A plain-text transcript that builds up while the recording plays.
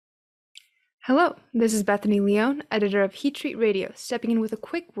Hello, this is Bethany Leone, editor of Heat Treat Radio, stepping in with a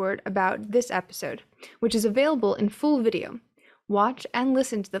quick word about this episode, which is available in full video. Watch and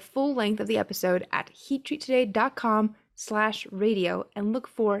listen to the full length of the episode at heattreattoday.com/radio and look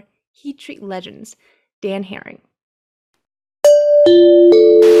for Heat Treat Legends, Dan Herring.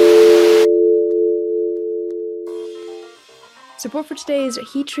 Support for today's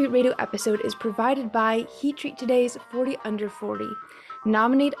Heat Treat Radio episode is provided by Heat Treat Today's 40 Under 40.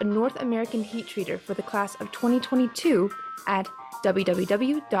 Nominate a North American heat treater for the class of 2022 at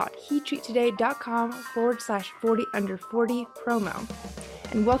www.heattreattoday.com/40 under 40 promo.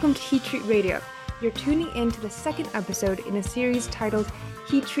 And welcome to Heat Treat Radio. You're tuning in to the second episode in a series titled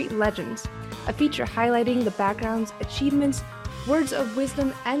Heat Treat Legends, a feature highlighting the backgrounds, achievements, words of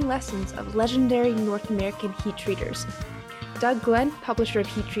wisdom, and lessons of legendary North American heat treaters. Doug Glenn, publisher of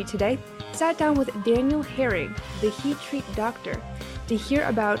Heat Treat Today, sat down with Daniel Herring, the Heat Treat Doctor, to hear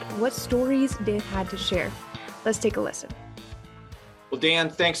about what stories Dan had to share. Let's take a listen. Well, Dan,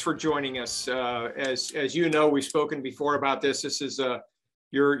 thanks for joining us. As you know, we've spoken before about this. This is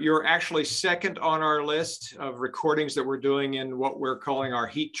you're actually second on our list of recordings that we're doing in what we're calling our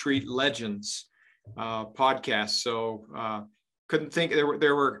Heat Treat Legends podcast. So couldn't think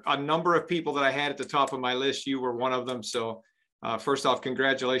there were a number of people that I had at the top of my list. You were one of them. So first off,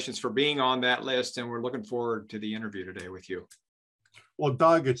 congratulations for being on that list, and we're looking forward to the interview today with you. Well,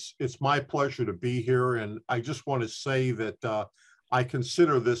 Doug, it's my pleasure to be here, and I just want to say that I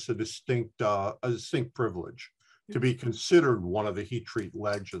consider this a distinct privilege to be considered one of the Heat Treat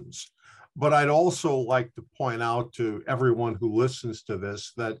Legends. But I'd also like to point out to everyone who listens to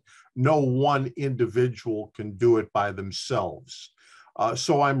this that no one individual can do it by themselves.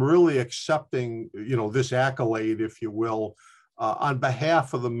 So I'm really accepting, this accolade, if you will, on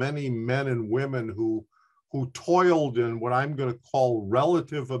behalf of the many men and women who toiled in what I'm going to call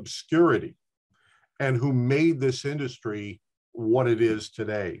relative obscurity and who made this industry what it is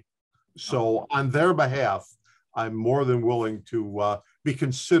today. So on their behalf, I'm more than willing to be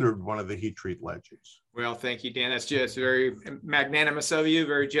considered one of the Heat Treat Legends. Well, thank you, Dan. That's just very magnanimous of you,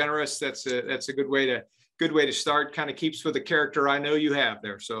 very generous. That's a good way to start. Kind of keeps with the character I know you have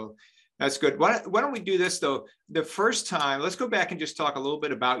there. So that's good. Why don't we do this though? The first time, let's go back and just talk a little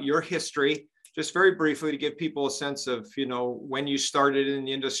bit about your history, just very briefly, to give people a sense of, when you started in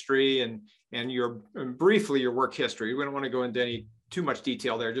the industry and briefly your work history. We don't want to go into too much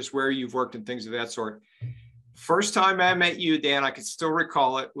detail there, just where you've worked and things of that sort. First time I met you, Dan, I can still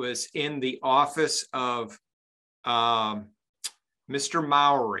recall it, was in the office of Mr.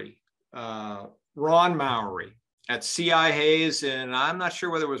 Mowry, Ron Mowry at C.I. Hayes, and I'm not sure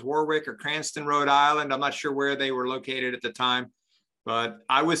whether it was Warwick or Cranston, Rhode Island. I'm not sure where they were located at the time. But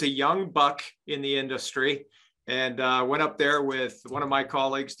I was a young buck in the industry and went up there with one of my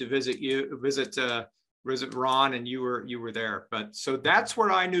colleagues to visit Ron, and you were there. But so that's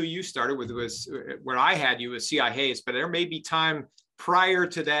where I knew you started with, was where I had you with C.I. Hayes. But there may be time prior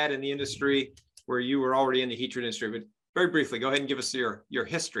to that in the industry where you were already in the heat treat industry. But very briefly, go ahead and give us your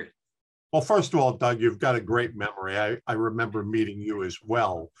history. Well, first of all, Doug, you've got a great memory. I remember meeting you as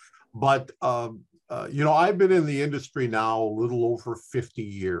well. But I've been in the industry now a little over 50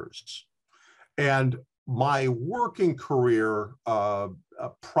 years. And my working career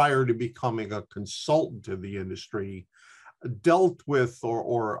prior to becoming a consultant to the industry dealt with,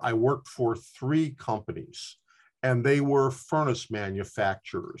 or I worked for 3 companies, and they were furnace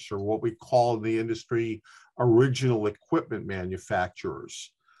manufacturers, or what we call in the industry original equipment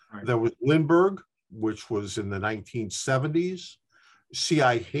manufacturers. Right. There was Lindbergh, which was in the 1970s.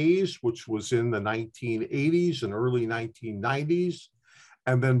 C.I. Hayes, which was in the 1980s and early 1990s,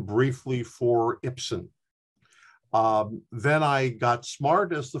 and then briefly for Ipsen. Then I got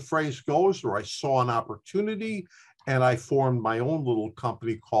smart, as the phrase goes, or I saw an opportunity, and I formed my own little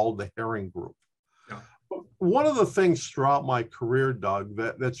company called the Herring Group. Yeah. One of the things throughout my career, Doug,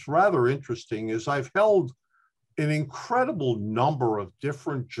 that's rather interesting is I've held an incredible number of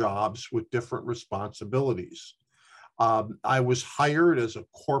different jobs with different responsibilities. I was hired as a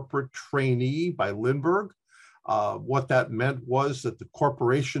corporate trainee by Lindbergh. What that meant was that the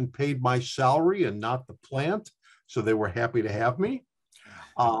corporation paid my salary and not the plant, so they were happy to have me.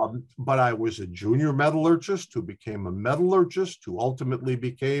 But I was a junior metallurgist who became a metallurgist, who ultimately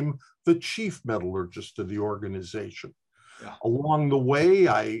became the chief metallurgist of the organization. Yeah. Along the way,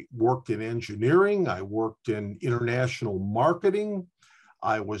 I worked in engineering, I worked in international marketing.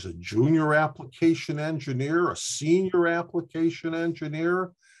 I was a junior application engineer, a senior application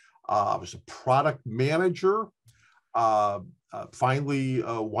engineer. I was a product manager, finally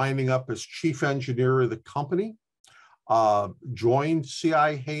winding up as chief engineer of the company. joined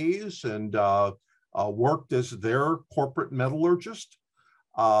CI Hayes and worked as their corporate metallurgist,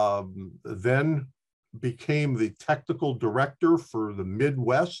 then became the technical director for the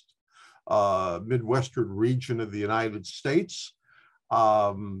Midwestern region of the United States,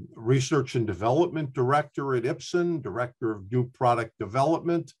 research and development director at Ipsen, director of new product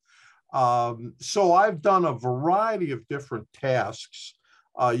development. So I've done a variety of different tasks.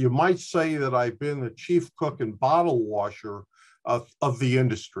 You might say that I've been the chief cook and bottle washer of the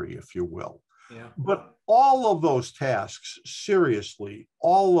industry, if you will. Yeah. But all of those tasks, seriously,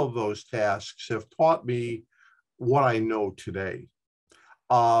 all of those tasks have taught me what I know today.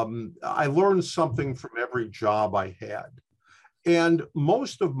 I learned something from every job I had. And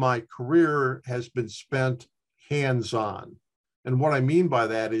most of my career has been spent hands-on. And what I mean by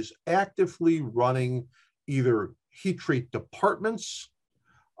that is actively running either heat treat departments,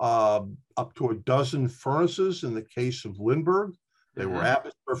 up to a dozen furnaces in the case of Lindbergh. They were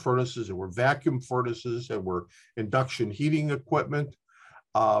atmosphere furnaces, they were vacuum furnaces, they were induction heating equipment,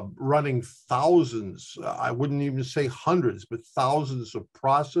 running thousands, I wouldn't even say hundreds, but thousands of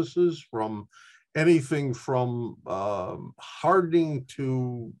processes, from anything from hardening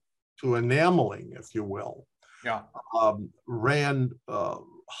to enameling, if you will. Yeah. Ran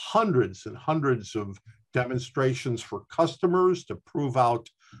hundreds and hundreds of demonstrations for customers to prove out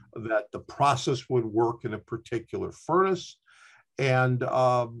that the process would work in a particular furnace. And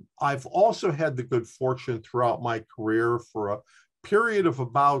I've also had the good fortune throughout my career, for a period of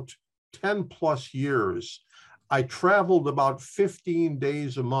about 10 plus years, I traveled about 15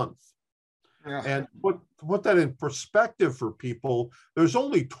 days a month. Yeah. And to put that in perspective for people, there's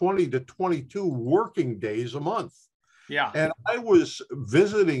only 20 to 22 working days a month. Yeah. And I was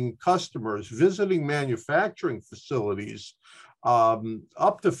visiting customers, visiting manufacturing facilities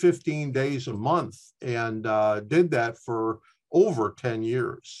up to 15 days a month, and did that for over 10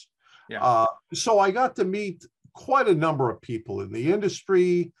 years. Yeah. So I got to meet quite a number of people in the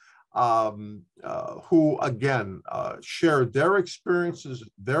industry who, again, shared their experiences,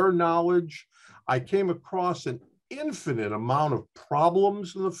 their knowledge. I came across an infinite amount of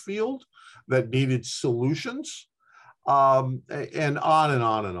problems in the field that needed solutions, and on and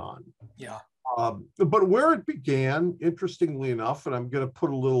on and on. Yeah. But where it began, interestingly enough, and I'm going to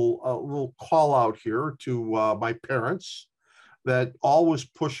put a little call out here to my parents, that always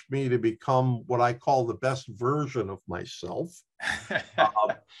pushed me to become what I call the best version of myself.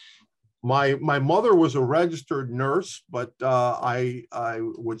 My mother was a registered nurse, but I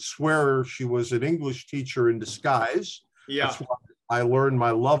would swear she was an English teacher in disguise. Yeah. That's why I learned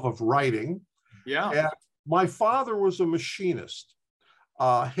my love of writing. Yeah. And my father was a machinist,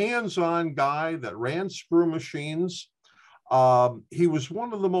 a hands-on guy that ran screw machines. He was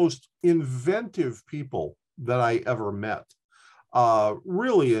one of the most inventive people that I ever met.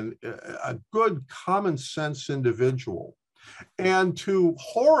 Really a good common sense individual. And to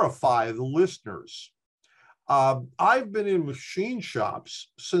horrify the listeners, I've been in machine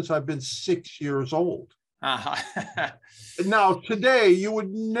shops since I've been 6 years old. Uh-huh. Now, today, you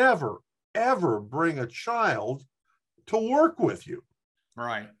would never, ever bring a child to work with you.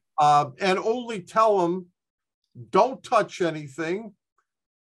 Right. And only tell them, don't touch anything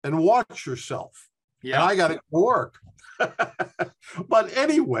and watch yourself. Yeah. And I got to work. But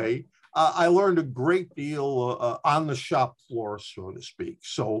anyway, I learned a great deal on the shop floor, so to speak.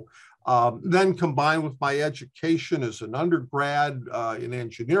 So then combined with my education as an undergrad in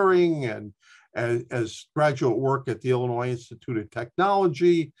engineering and as graduate work at the Illinois Institute of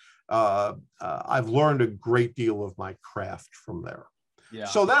Technology, I've learned a great deal of my craft from there. Yeah.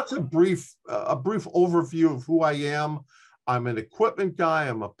 So that's a brief overview of who I am. I'm an equipment guy,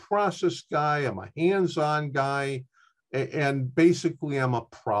 I'm a process guy, I'm a hands-on guy, and basically I'm a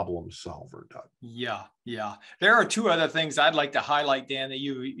problem solver, Doug. Yeah, yeah. There are two other things I'd like to highlight, Dan, that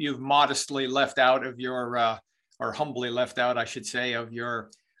you've modestly left out of your, or humbly left out, I should say, of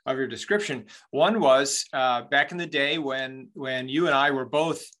your description. One was back in the day when you and I were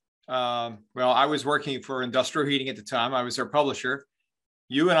both, well, I was working for Industrial Heating at the time. I was their publisher.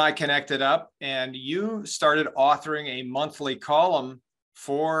 You and I connected up, and you started authoring a monthly column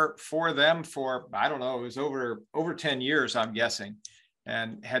for them for, I don't know, it was over 10 years, I'm guessing,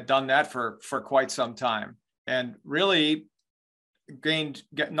 and had done that for quite some time, and really gained,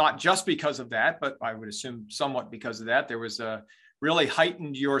 not just because of that, but I would assume somewhat because of that, there was a really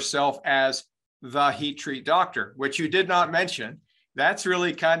heightened yourself as the heat treat doctor, which you did not mention. That's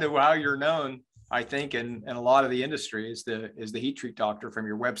really kind of how you're known, I think, in a lot of the industry, is the heat treat doctor, from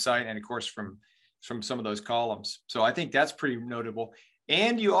your website and of course from some of those columns. So I think that's pretty notable.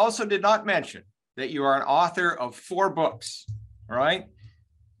 And you also did not mention that you are an author of 4 books, all right?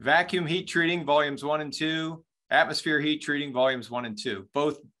 Vacuum Heat Treating, Volumes 1 and 2, Atmosphere Heat Treating, Volumes 1 and 2,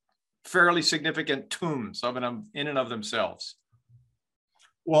 both fairly significant tomes in and of themselves.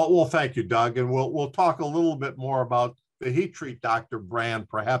 Well, thank you, Doug. And we'll talk a little bit more about the Heat Treat Dr. brand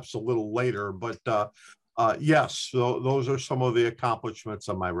perhaps a little later. But yes, so those are some of the accomplishments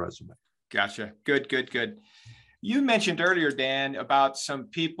on my resume. Gotcha. Good. You mentioned earlier, Dan, about some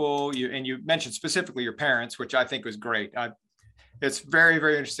people, you mentioned specifically your parents, which I think was great. It's very,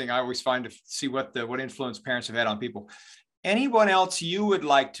 very interesting. I always find to see what influence parents have had on people. Anyone else you would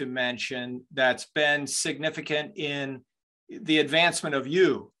like to mention that's been significant in the advancement of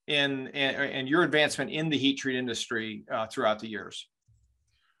you and your advancement in the heat treat industry throughout the years?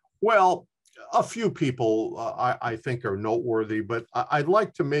 Well, a few people I think are noteworthy, but I'd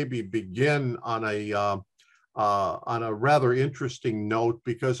like to maybe begin on a rather interesting note,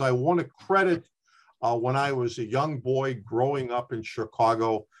 because I want to credit when I was a young boy growing up in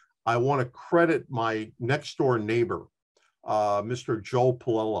Chicago, I want to credit my next door neighbor, Mr. Joe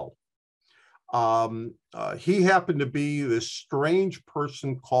Palillo. He happened to be this strange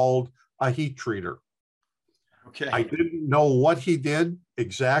person called a heat treater. Okay. I didn't know what he did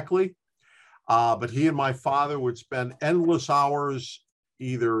exactly, but he and my father would spend endless hours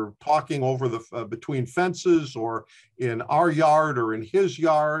either talking over the between fences or in our yard or in his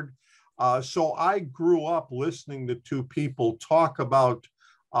yard. So I grew up listening to two people talk about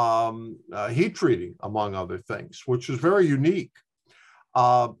heat treating, among other things, which is very unique.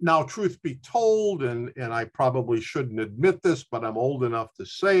 Now, truth be told, and I probably shouldn't admit this, but I'm old enough to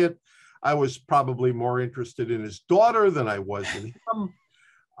say it, I was probably more interested in his daughter than I was in him.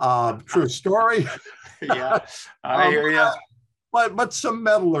 True story. Yeah, I hear you. But some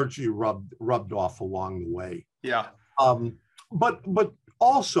metallurgy rubbed off along the way. Yeah. But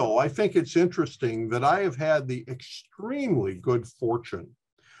also, I think it's interesting that I have had the extremely good fortune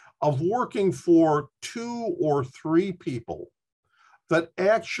of working for 2 or 3 people that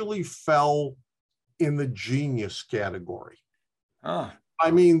actually fell in the genius category. Oh.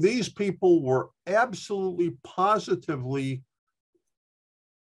 I mean, these people were absolutely positively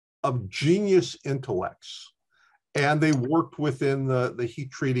of genius intellects, and they worked within the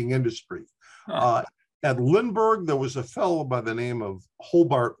heat treating industry. Huh. At Lindbergh, there was a fellow by the name of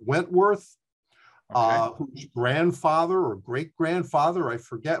Hobart Wentworth, whose grandfather or great-grandfather, I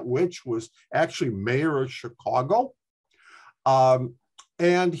forget which, was actually mayor of Chicago.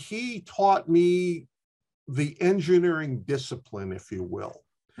 And he taught me the engineering discipline, if you will.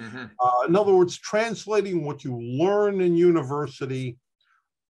 Mm-hmm. In other words, translating what you learn in university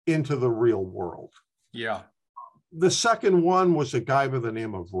into the real world. Yeah. The second one was a guy by the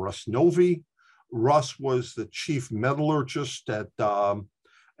name of Russ Novy. Russ was the chief metallurgist at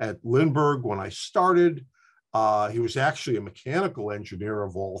Lindbergh when I started. He was actually a mechanical engineer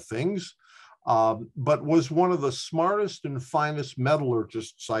of all things, but was one of the smartest and finest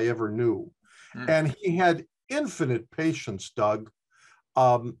metallurgists I ever knew. Mm. And he had infinite patience, Doug,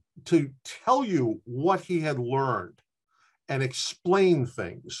 to tell you what he had learned and explain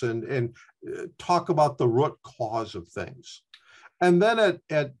things and talk about the root cause of things. And then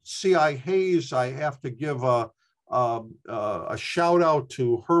at C.I. Hayes, I have to give a shout out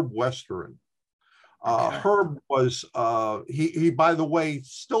to Herb Westerin. Herb was, he, by the way,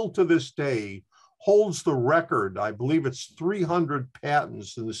 still to this day, holds the record. I believe it's 300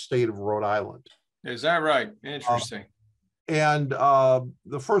 patents in the state of Rhode Island. Is that right? Interesting. And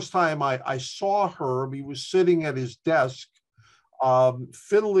the first time I saw Herb, he was sitting at his desk,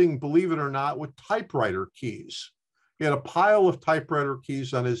 fiddling, believe it or not, with typewriter keys. He had a pile of typewriter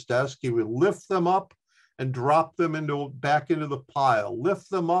keys on his desk. He would lift them up and drop them back into the pile,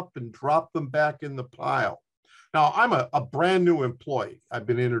 lift them up and drop them back in the pile. Now, I'm a brand new employee. I've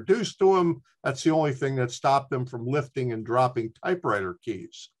been introduced to him. That's the only thing that stopped him from lifting and dropping typewriter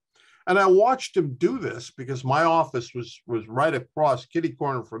keys. And I watched him do this because my office was right across kitty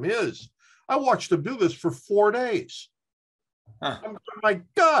corner from his. I watched him do this for 4 days. Huh. I'm like,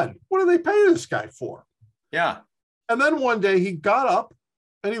 God, what do they pay this guy for? Yeah. And then one day he got up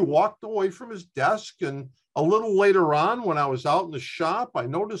and he walked away from his desk. And a little later on, when I was out in the shop, I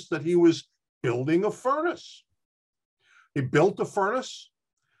noticed that he was building a furnace. He built a furnace.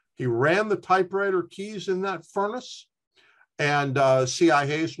 He ran the typewriter keys in that furnace. And C.I.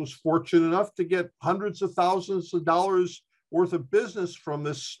 Hayes was fortunate enough to get hundreds of thousands of dollars worth of business from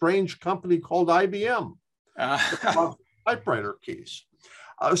this strange company called IBM. Typewriter keys.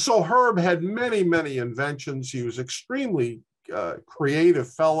 So Herb had many, many inventions. He was extremely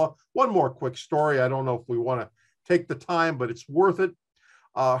creative fella. One more quick story. I don't know if we want to take the time, but it's worth it.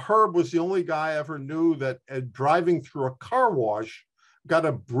 Herb was the only guy I ever knew that driving through a car wash got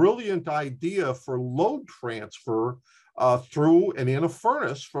a brilliant idea for load transfer through and in a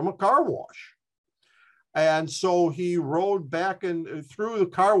furnace from a car wash. And so he rode back and through the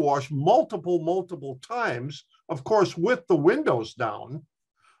car wash multiple times, of course, with the windows down,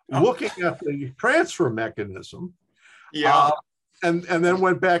 looking at the transfer mechanism. Yeah. And then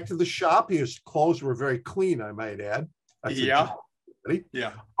went back to the shop. His clothes were very clean, I might add. Yeah.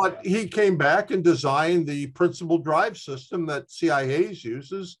 But he came back and designed the principal drive system that C.I. Hayes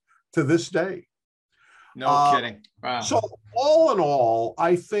uses to this day. No kidding. Wow. So all in all,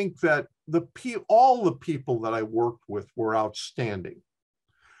 I think that all the people that I worked with were outstanding.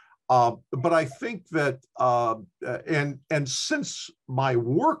 But I think that, and since my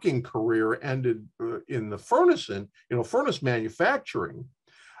working career ended in the furnace manufacturing,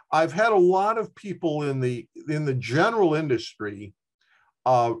 I've had a lot of people in the general industry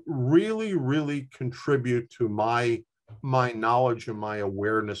really contribute to my knowledge and my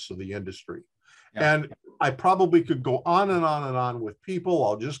awareness of the industry. Yeah. And I probably could go on and on with people.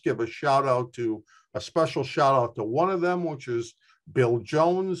 I'll just give a special shout out to one of them, which is Bill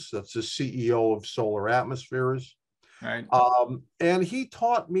Jones. That's the CEO of Solar Atmospheres. Right. And he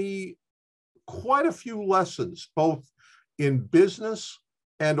taught me quite a few lessons, both in business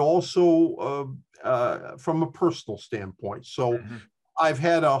and also from a personal standpoint. So I've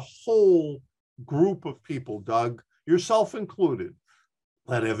had a whole group of people, Doug, yourself included,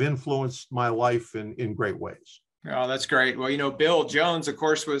 that have influenced my life in great ways. Oh, that's great. Well, Bill Jones, of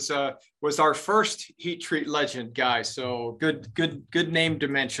course, was our first heat treat legend guy. So good name to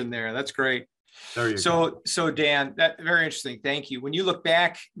mention there. That's great. There you go. So Dan, that very interesting. Thank you. When you look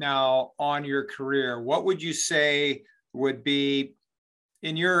back now on your career, what would you say would be,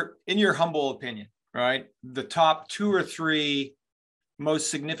 in your humble opinion, right, the top 2 or 3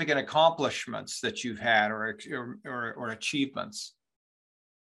 most significant accomplishments that you've had or achievements?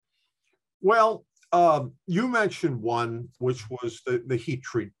 Well, you mentioned one, which was the heat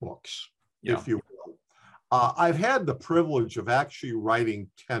treat books, if you will. I've had the privilege of actually writing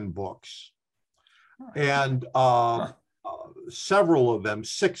 10 books, and several of them,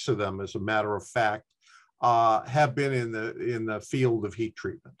 6 of them, as a matter of fact, have been in the field of heat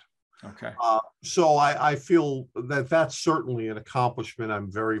treatment. Okay. So I feel that that's certainly an accomplishment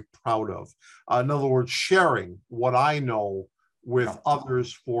I'm very proud of. In other words, sharing what I know with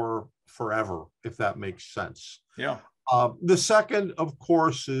others for forever, if that makes sense. Yeah. The second, of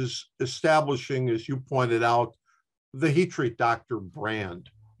course, is establishing, as you pointed out, the Heat Treat Doctor brand.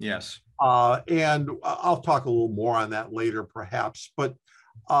 Yes. And I'll talk a little more on that later, perhaps. But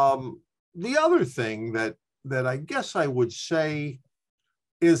the other thing that I guess I would say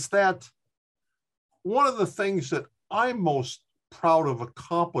is that one of the things that I'm most proud of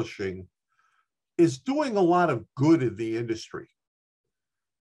accomplishing is doing a lot of good in the industry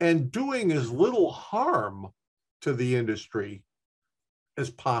and doing as little harm to the industry as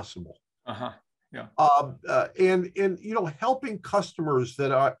possible. Yeah. And helping customers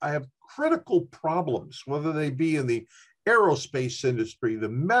that I have critical problems, whether they be in the aerospace industry, the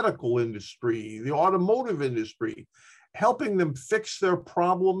medical industry, the automotive industry, helping them fix their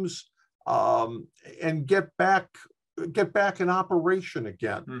problems and get back in operation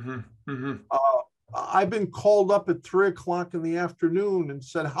again. I've been called up at 3 o'clock in the afternoon and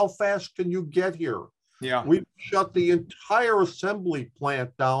said, "How fast can you get here?" Yeah. We've shut the entire assembly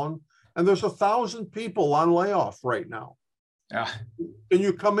plant down, and there's 1,000 people on layoff right now. Yeah. Can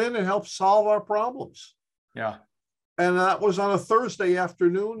you come in and help solve our problems? Yeah. And that was on a Thursday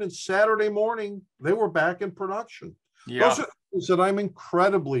afternoon, and Saturday morning, they were back in production. Yeah. Those are things that I'm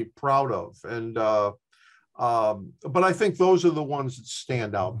incredibly proud of. And, but I think those are the ones that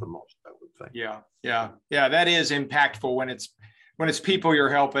stand out the most, I would think. Yeah. That is impactful when it's people you're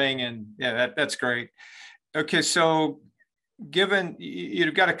helping, and that's great. Okay. So given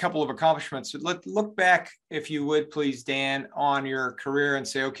you've got a couple of accomplishments, let's look back, if you would please, Dan, on your career and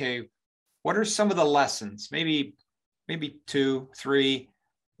say, okay, what are some of the lessons, maybe 2, 3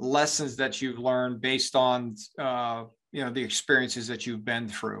 lessons that you've learned based on, the experiences that you've been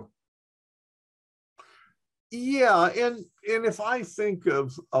through? Yeah. And if I think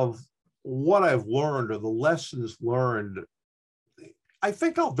of what I've learned or the lessons learned, I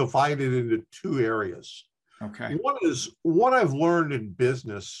think I'll divide it into 2 areas. Okay. One is what I've learned in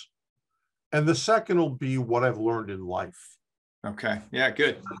business, and the second will be what I've learned in life. Okay. Yeah,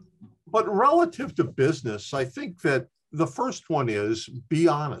 good. But relative to business, I think that the first one is be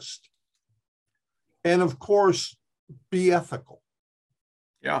honest. And of course, be ethical.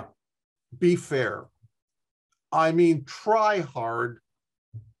 Yeah. Be fair. I mean, try hard,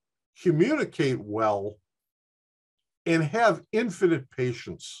 communicate well, and have infinite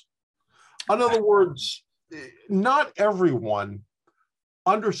patience. In other words, not everyone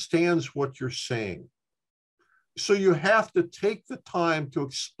understands what you're saying. So you have to take the time to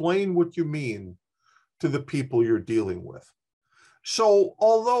explain what you mean to the people you're dealing with. So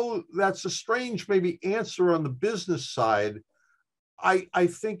although that's a strange maybe answer on the business side, I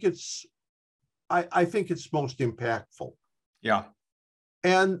think it's most impactful. Yeah.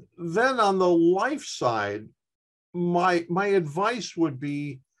 And then on the life side, my advice would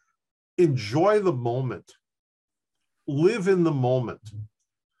be enjoy the moment, live in the moment.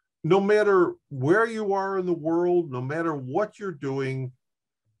 No matter where you are in the world, no matter what you're doing,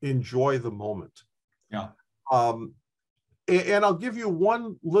 enjoy the moment. Yeah. And I'll give you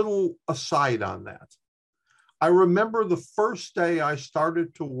one little aside on that. I remember the first day I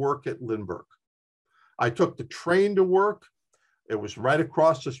started to work at Lindbergh. I took the train to work. It was right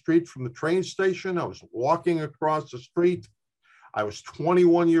across the street from the train station. I was walking across the street. I was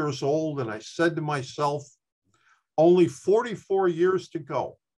 21 years old, and I said to myself, only 44 years to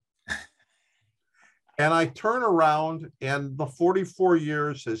go. And I turn around, and the 44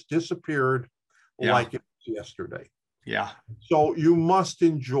 years has disappeared like it was yesterday. Yeah. So you must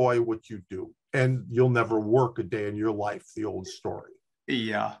enjoy what you do, and you'll never work a day in your life, the old story.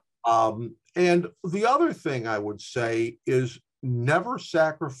 Yeah. And the other thing I would say is never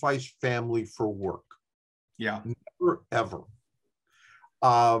sacrifice family for work. Yeah. Never, ever.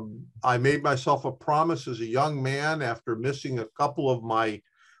 I made myself a promise as a young man after missing a couple of my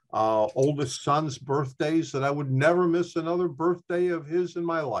oldest son's birthdays that I would never miss another birthday of his in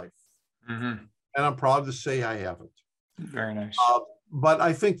my life. Mm-hmm. And I'm proud to say I haven't. Very nice. But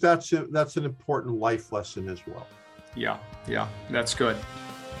I think that's an important life lesson as well. Yeah. Yeah. That's good.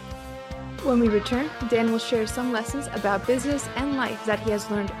 When we return, Dan will share some lessons about business and life that he has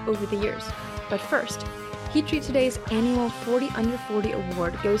learned over the years. But first, Heat Treat Today's annual 40 Under 40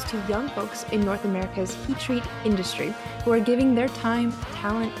 award goes to young folks in North America's heat treat industry who are giving their time,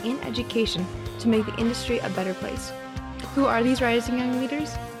 talent, and education to make the industry a better place. Who are these rising young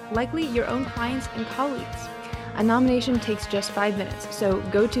leaders? Likely your own clients and colleagues. A nomination takes just 5 minutes, so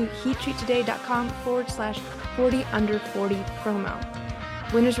go to heattreattoday.com/40 Under 40 promo.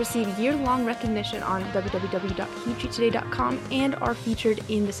 Winners receive year-long recognition on www.heattreattoday.com and are featured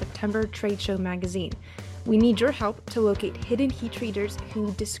in the September Trade Show magazine. We need your help to locate hidden heat treaters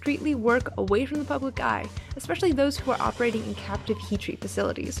who discreetly work away from the public eye, especially those who are operating in captive heat treat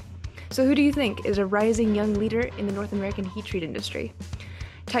facilities. So who do you think is a rising young leader in the North American heat treat industry?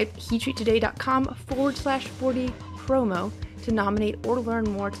 Type heattreattoday.com/40 promo to nominate or learn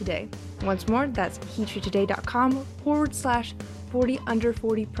more today. Once more, that's heattreattoday.com/40 Under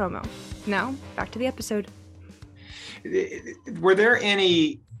 40 promo. Now, back to the episode. Were there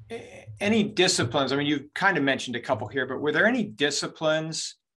any disciplines? I mean, you kind of mentioned a couple here, but were there any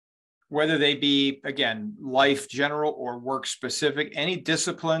disciplines, whether they be, again, life general or work specific, any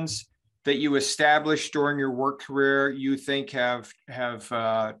disciplines that you established during your work career you think have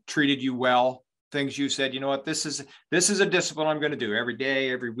treated you well? Things you said, you know what, this is a discipline I'm going to do every day,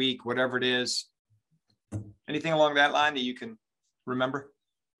 every week, whatever it is. Anything along that line that you can remember?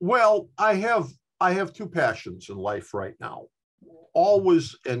 Well, I have two passions in life right now.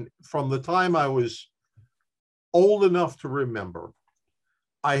 Always, and from the time I was old enough to remember,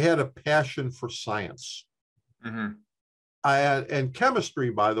 I had a passion for science. Mm-hmm. And chemistry,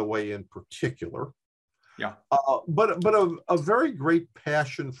 by the way, in particular. Yeah. But a very great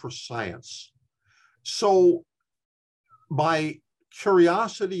passion for science. So my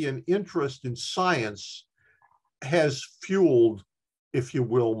curiosity and interest in science has fueled, if you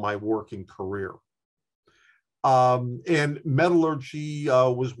will, my working career. And metallurgy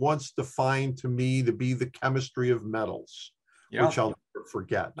was once defined to me to be the chemistry of metals, which I'll never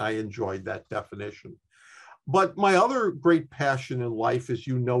forget. I enjoyed that definition. But my other great passion in life, as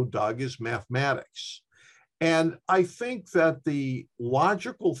you know, Doug, is mathematics. And I think that the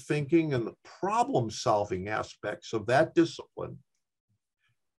logical thinking and the problem-solving aspects of that discipline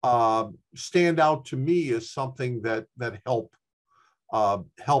stand out to me as something that help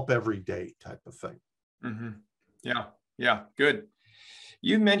every day type of thing. Mm-hmm. Yeah, good.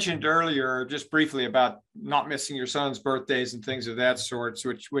 You mentioned earlier, just briefly, about not missing your son's birthdays and things of that sort,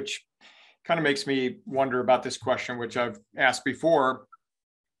 which kind of makes me wonder about this question, which I've asked before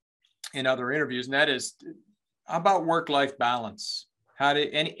in other interviews, and that is, how about work-life balance?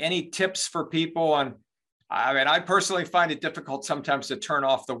 Any tips for people on? I mean, I personally find it difficult sometimes to turn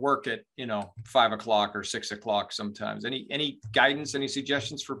off the work at 5 o'clock or 6 o'clock sometimes. Any guidance, any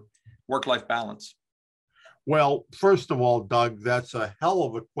suggestions for work-life balance? Well, first of all, Doug, that's a hell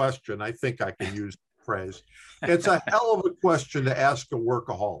of a question. I think I can use the phrase. It's a hell of a question to ask a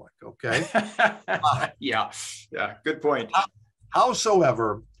workaholic, okay? Yeah, good point.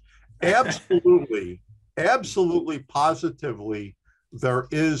 Howsoever, absolutely, absolutely, positively, there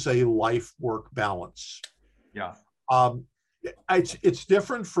is a life-work balance. Yeah. It's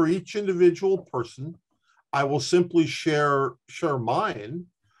different for each individual person. I will simply share mine,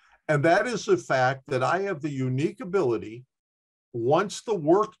 and that is the fact that I have the unique ability, once the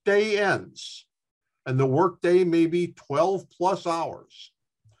workday ends, and the workday may be 12 plus hours,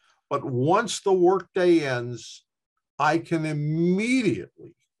 but once the workday ends, I can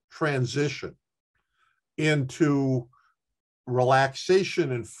immediately transition into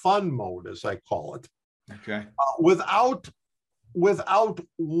relaxation and fun mode, as I call it, Okay. without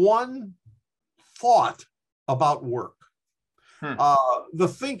one thought about work. The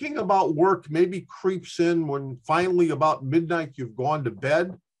thinking about work maybe creeps in when finally about midnight you've gone to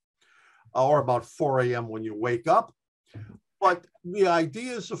bed, or about 4 a.m. when you wake up. But the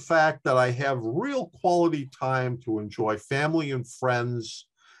idea is the fact that I have real quality time to enjoy family and friends,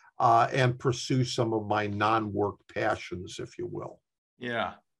 and pursue some of my non-work passions, if you will.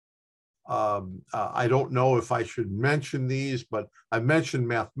 Yeah. I don't know if I should mention these, but I mentioned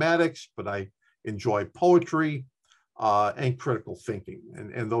mathematics, but I enjoy poetry, and critical thinking.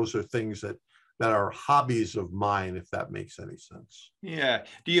 And those are things that are hobbies of mine, if that makes any sense. Yeah.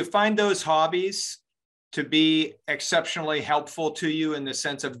 Do you find those hobbies to be exceptionally helpful to you in the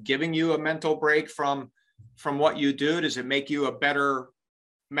sense of giving you a mental break from what you do? Does it make you a better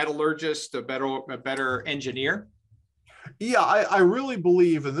metallurgist, a better engineer? Yeah, I really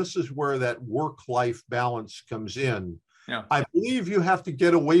believe, and this is where that work-life balance comes in. Yeah. I believe you have to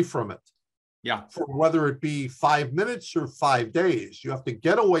get away from it. Yeah. For whether it be 5 minutes or 5 days, you have to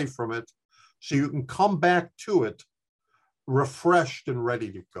get away from it so you can come back to it refreshed and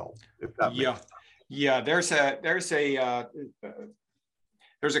ready to go. If that makes sense. Yeah.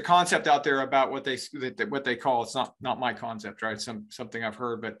 There's a concept out there about what they call, it's not my concept, right? Something I've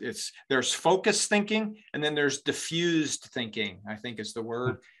heard, but there's focused thinking, and then there's diffused thinking, I think is the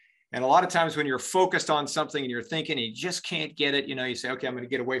word. And a lot of times when you're focused on something and you're thinking, you just can't get it, you say, okay, I'm going to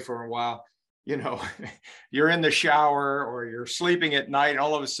get away for a while. You're in the shower or you're sleeping at night, and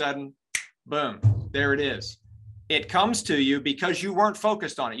all of a sudden, boom, there it is. It comes to you because you weren't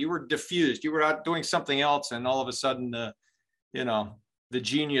focused on it. You were diffused. You were out doing something else, and all of a sudden, the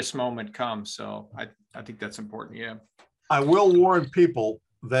genius moment comes. So I think that's important. Yeah. I will warn people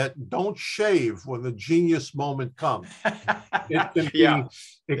that don't shave when the genius moment comes. It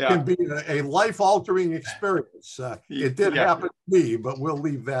can be a life-altering experience. It did happen to me, but we'll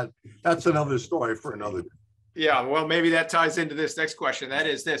leave that. That's another story for another day. Yeah, well, maybe that ties into this next question. That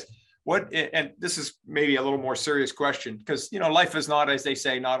is this. And this is maybe a little more serious question, because, life is not, as they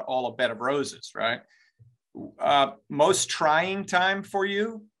say, not all a bed of roses, right? Most trying time for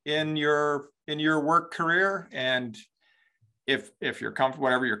you in your work career, and if you're comfortable,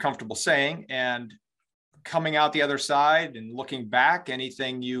 whatever you're comfortable saying, and coming out the other side and looking back, any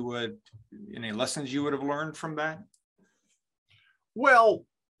lessons you would have learned from that? Well,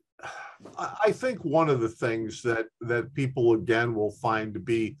 I think one of the things that people again will find to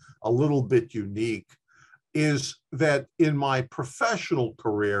be a little bit unique is that in my professional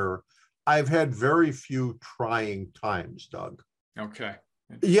career, I've had very few trying times, Doug. Okay.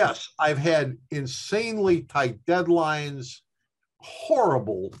 Yes, I've had insanely tight deadlines,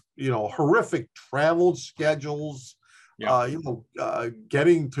 horrible, horrific travel schedules,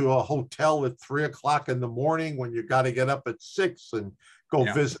 getting to a hotel at 3 o'clock in the morning when you got to get up at 6 and go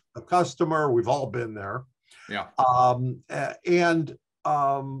visit a customer. We've all been there. Yeah.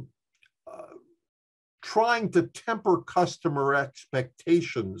 Trying to temper customer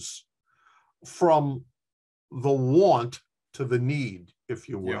expectations from the want to the need, if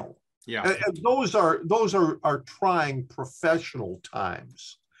you will. Yeah. And those are trying professional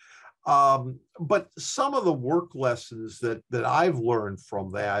times. But some of the work lessons that I've learned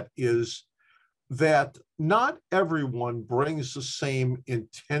from that is that not everyone brings the same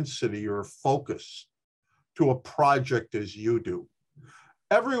intensity or focus to a project as you do.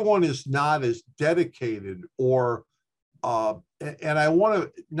 Everyone is not as dedicated or, and I want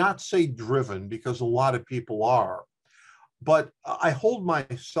to not say driven, because a lot of people are, but I hold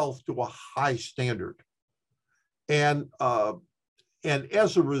myself to a high standard. And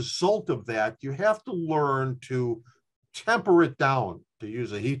as a result of that, you have to learn to temper it down, to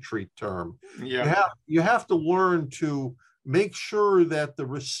use a heat treat term. Yeah. You have to learn to make sure that the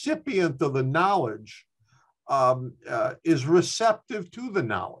recipient of the knowledge is receptive to the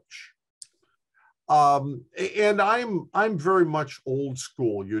knowledge. And I'm very much old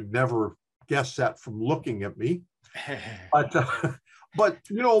school. You'd never guess that from looking at me. But but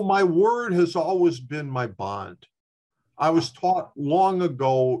my word has always been my bond. I was taught long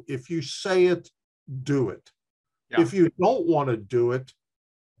ago, if you say it, do it. Yeah. If you don't want to do it,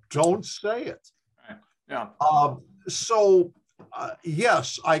 don't say it. Right. Yeah.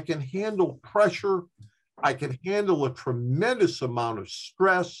 Yes, I can handle pressure. I can handle a tremendous amount of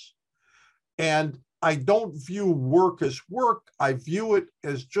stress. And I don't view work as work. I view it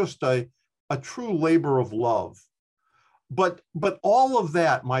as just a true labor of love. But all of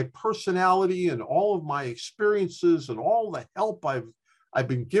that, my personality and all of my experiences and all the help I've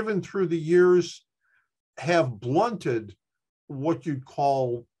been given through the years have blunted what you'd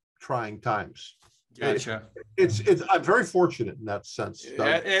call trying times. Gotcha. I'm very fortunate in that sense.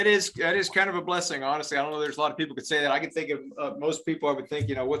 It is kind of a blessing, honestly. I don't know. There's a lot of people could say that. I can think of most people. I would think,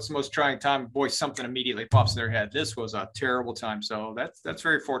 what's the most trying time? Boy, something immediately pops in their head. This was a terrible time. So that's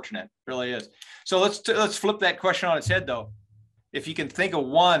very fortunate. It really is. So let's flip that question on its head, though. If you can think of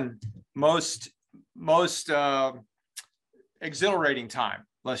one most exhilarating time,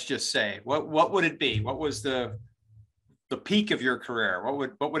 let's just say, what would it be? What was the peak of your career?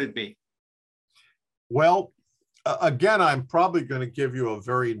 What would it be? Well, again, I'm probably going to give you a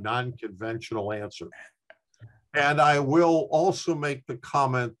very non-conventional answer. And I will also make the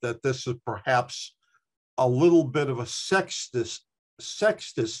comment that this is perhaps a little bit of a sexist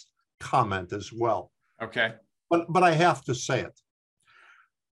comment as well. Okay. But I have to say it.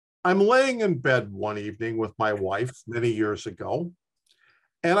 I'm laying in bed one evening with my wife many years ago,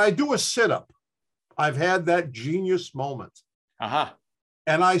 and I do a sit-up. I've had that genius moment. Uh-huh.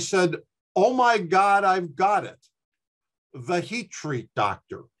 And I said, oh my God, I've got it. The heat treat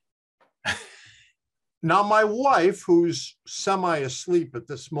doctor. Now, my wife, who's semi-asleep at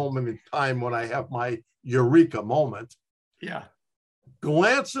this moment in time when I have my eureka moment, yeah,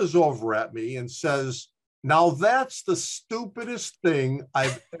 glances over at me and says, now that's the stupidest thing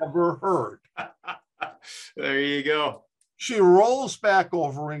I've ever heard. There you go. She rolls back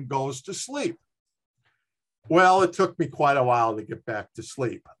over and goes to sleep. Well, it took me quite a while to get back to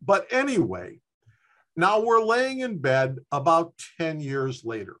sleep. But anyway, now we're laying in bed about 10 years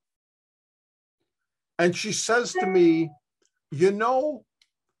later. And she says to me,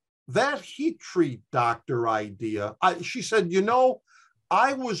 that heat treat doctor idea, she said,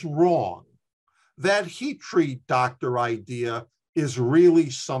 I was wrong. That heat treat doctor idea is really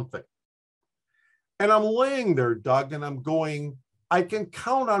something. And I'm laying there, Doug, and I'm going, I can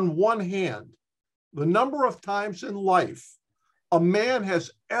count on one hand the number of times in life a man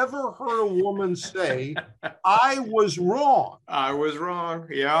has ever heard a woman say, I was wrong. I was wrong.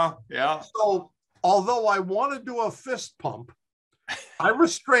 Yeah. Yeah. So although I want to do a fist pump, I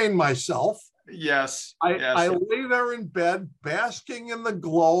restrain myself. Yes. I lay there in bed, basking in the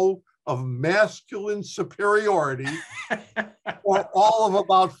glow of masculine superiority for all of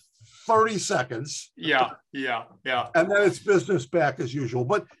about 30 seconds. Yeah. And then it's business back as usual.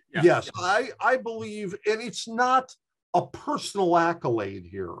 But yes, I believe, and it's not a personal accolade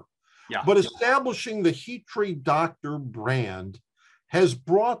here, but establishing the Heat Treat Doctor brand has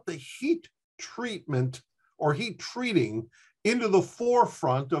brought the heat treatment or heat treating into the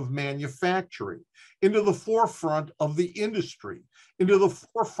forefront of manufacturing, into the forefront of the industry, into the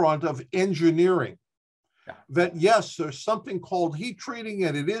forefront of engineering. That yes, there's something called heat treating,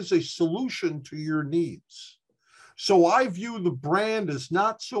 and it is a solution to your needs. So I view the brand as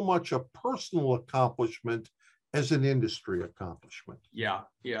not so much a personal accomplishment as an industry accomplishment. Yeah.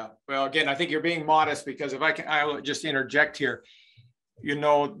 Well, again, I think you're being modest, because if I'll just interject here.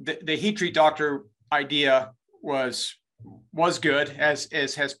 The heat treat doctor idea was good, as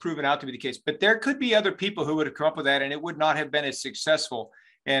has proven out to be the case. But there could be other people who would have come up with that, and it would not have been as successful.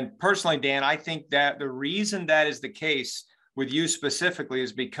 And personally, Dan, I think that the reason that is the case with you specifically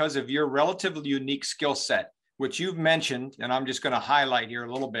is because of your relatively unique skill set, which you've mentioned, and I'm just going to highlight here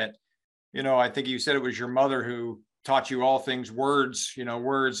a little bit. I think you said it was your mother who taught you all things words,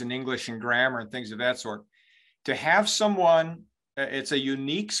 words in English and grammar and things of that sort. To have someone, it's a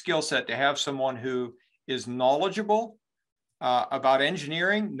unique skill set to have someone who is knowledgeable about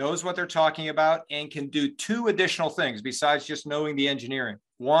engineering, knows what they're talking about, and can do two additional things besides just knowing the engineering.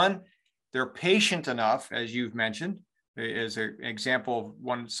 One, they're patient enough, as you've mentioned, as an example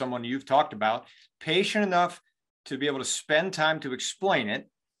of someone you've talked about, patient enough to be able to spend time to explain it.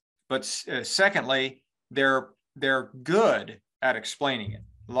 But secondly, they're good at explaining it.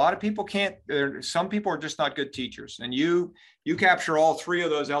 A lot of people can't. Some people are just not good teachers, and you capture all three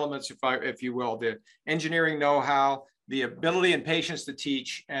of those elements, if you will: the engineering know-how, the ability and patience to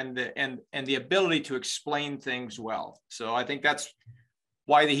teach, and the ability to explain things well. So I think that's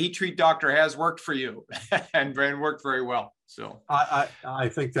why the heat treat doctor has worked for you and worked very well. So I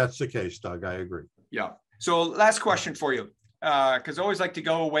think that's the case, Doug. I agree. Yeah. So last question for you, because I always like to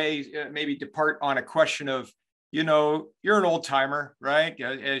go away, maybe depart on a question of, you're an old timer, right?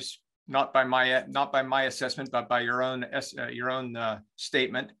 As not by my assessment, but by your own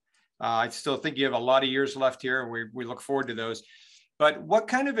statement. I still think you have a lot of years left here, and we look forward to those. But what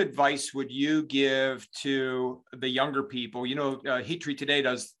kind of advice would you give to the younger people? Heat Treat today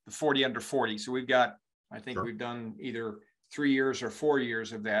does the 40 under 40. So we've got, I think Sure. We've done either 3 years or 4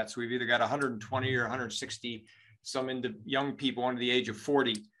 years of that. So we've either got 120 or 160, some into young people under the age of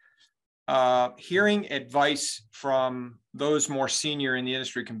 40. Hearing advice from those more senior in the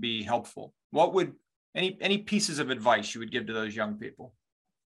industry can be helpful. What would any pieces of advice you would give to those young people?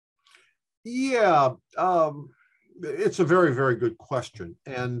 Yeah, it's a very, very good question.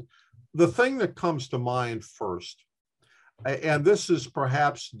 And the thing that comes to mind first, and this is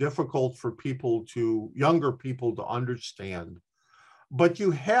perhaps difficult for younger people to understand, but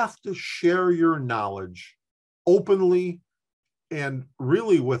you have to share your knowledge openly and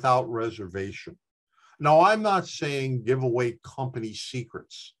really without reservation. Now, I'm not saying give away company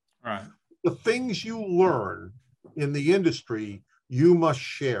secrets. Right. The things you learn in the industry, you must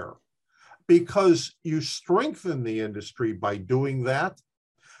share, because you strengthen the industry by doing that.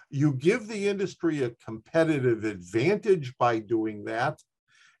 You give the industry a competitive advantage by doing that,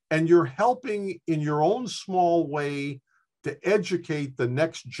 and you're helping in your own small way to educate the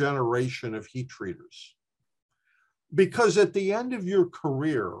next generation of heat treaters. Because at the end of your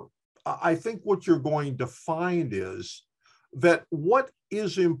career, I think what you're going to find is that what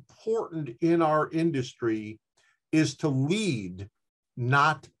is important in our industry is to lead,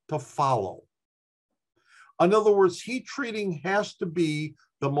 not to follow. In other words, heat treating has to be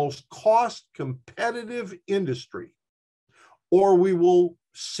the most cost competitive industry, or we will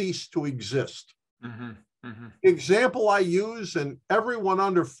cease to exist. Mm-hmm. Mm-hmm. Example I use, and everyone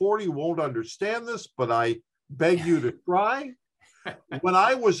under 40 won't understand this, but I beg you to try. When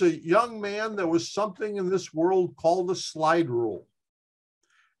I was a young man, there was something in this world called the slide rule.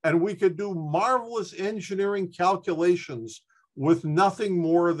 And we could do marvelous engineering calculations with nothing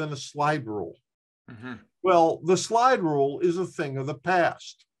more than a slide rule. Mm-hmm. Well, the slide rule is a thing of the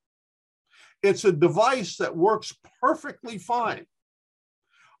past. It's a device that works perfectly fine.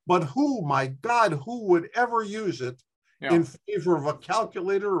 But my God, who would ever use it in favor of a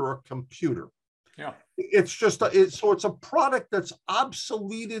calculator or a computer? Yeah. It's a product that's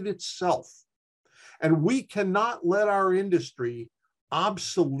obsoleted itself. And we cannot let our industry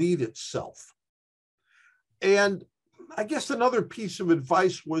obsolete itself. And I guess another piece of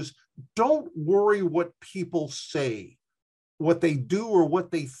advice was, don't worry what people say, what they do or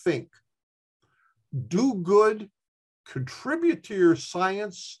what they think. Do good, contribute to your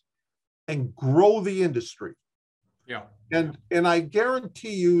science, and grow the industry. Yeah. And I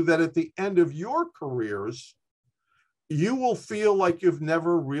guarantee you that at the end of your careers, you will feel like you've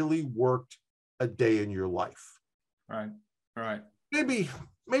never really worked a day in your life. Right. Right. Maybe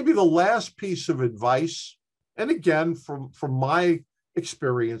the last piece of advice, and again, from my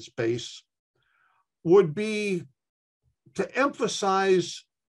experience base, would be to emphasize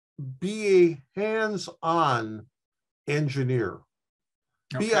be a hands-on engineer.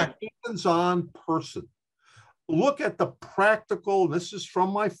 Okay. Be a hands-on person. Look at the practical, this is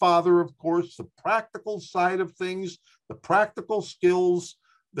from my father, of course, the practical side of things, the practical skills,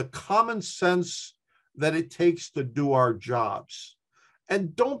 the common sense that it takes to do our jobs.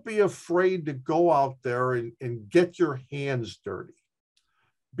 And don't be afraid to go out there and get your hands dirty,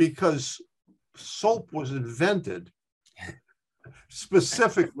 because soap was invented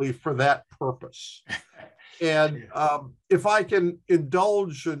specifically for that purpose. And if I can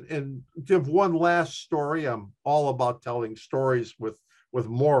indulge and give one last story, I'm all about telling stories with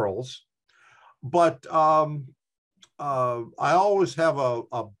morals. But I always have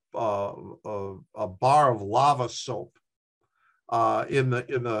a bar of lava soap in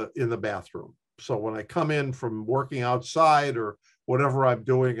the bathroom. So when I come in from working outside or whatever I'm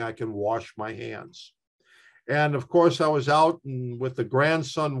doing, I can wash my hands. And of course, I was out with the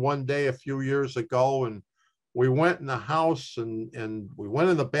grandson one day a few years ago, and we went in the house and we went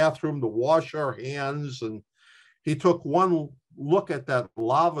in the bathroom to wash our hands. And he took one look at that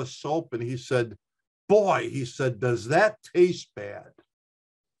lava soap and he said, "Boy," he said, "does that taste bad?"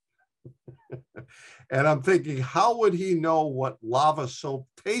 And I'm thinking, how would he know what lava soap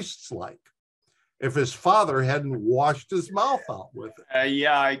tastes like if his father hadn't washed his mouth out with it?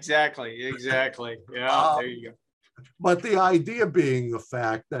 Yeah, exactly. Yeah, there you go. But the idea being the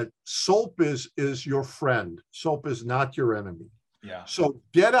fact that soap is your friend. Soap is not your enemy. Yeah. So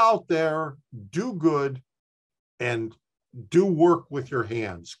get out there, do good, and do work with your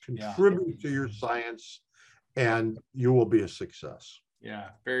hands. Contribute to your science, and you will be a success. Yeah,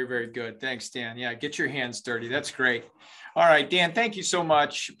 very, very good. Thanks, Dan. Yeah, get your hands dirty. That's great. All right, Dan, thank you so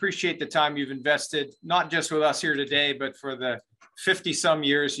much. Appreciate the time you've invested, not just with us here today, but for the 50 some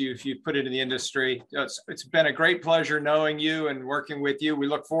years you've put it in the industry. It's been a great pleasure knowing you and working with you. We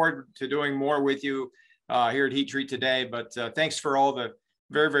look forward to doing more with you here at Heat Treat today, but thanks for all the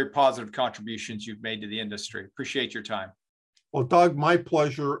very, very positive contributions you've made to the industry. Appreciate your time. Well, Doug, my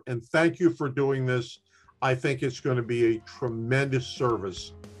pleasure, and thank you for doing this. I think it's going to be a tremendous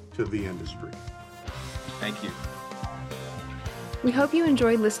service to the industry. Thank you. We hope you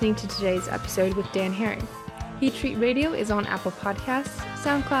enjoyed listening to today's episode with Dan Herring. Heat Treat Radio is on Apple Podcasts,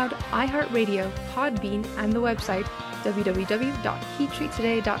 SoundCloud, iHeartRadio, Podbean, and the website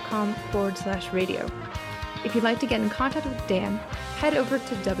www.heattreattoday.com/radio. If you'd like to get in contact with Dan, head over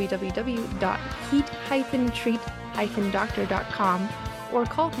to www.heat-treat-doctor.com or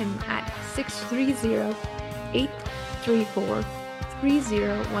call him at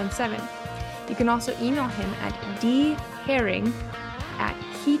 630-834-3017. You can also email him at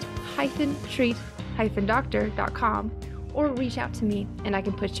dherring@heat-treat-doctor.com or reach out to me and I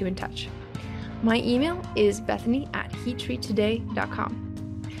can put you in touch. My email is bethany@heattreattoday.com.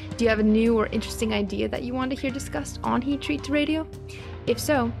 Do you have a new or interesting idea that you want to hear discussed on Heat Treat Radio? If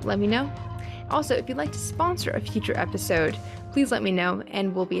so, let me know. Also, if you'd like to sponsor a future episode, please let me know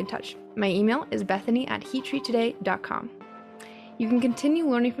and we'll be in touch. My email is bethany@heattreattoday.com. You can continue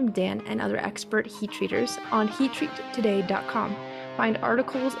learning from Dan and other expert heat treaters on heattreattoday.com. Find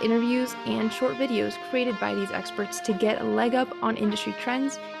articles, interviews, and short videos created by these experts to get a leg up on industry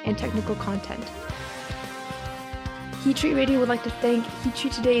trends and technical content. Heat Treat Radio would like to thank Heat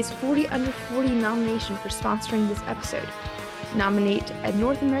Treat Today's 40 Under 40 nomination for sponsoring this episode. Nominate a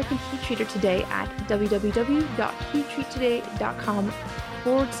North American heat treater today at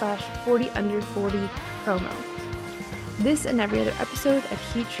www.heattreattoday.com/40 Under 40 promo. This and every other episode of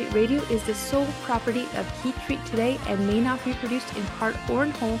Heat Treat Radio is the sole property of Heat Treat Today and may not be produced in part or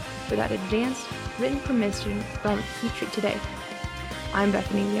in whole without advanced written permission from Heat Treat Today. I'm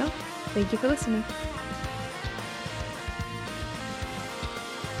Bethany Leo. Thank you for listening.